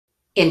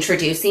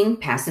Introducing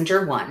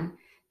PSNGR1,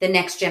 the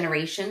next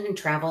generation in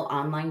travel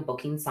online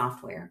booking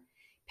software.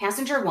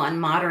 PSNGR1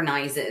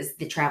 modernizes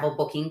the travel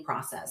booking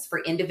process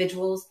for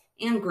individuals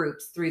and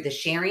groups through the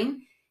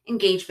sharing,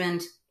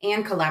 engagement,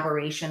 and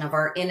collaboration of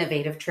our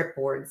innovative trip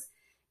boards.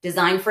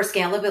 Designed for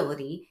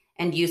scalability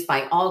and use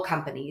by all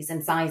companies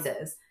and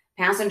sizes,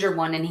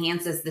 PSNGR1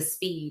 enhances the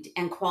speed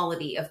and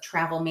quality of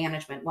travel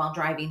management while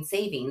driving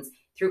savings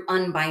through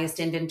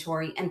unbiased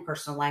inventory and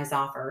personalized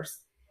offers.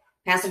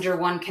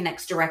 PSNGR1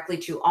 connects directly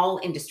to all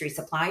industry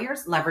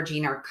suppliers,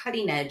 leveraging our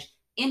cutting-edge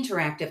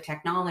interactive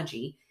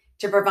technology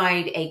to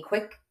provide a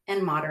quick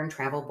and modern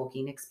travel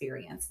booking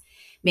experience.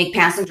 Make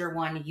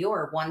PSNGR1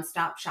 your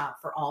one-stop shop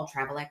for all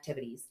travel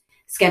activities.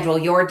 Schedule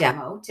your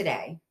demo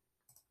today.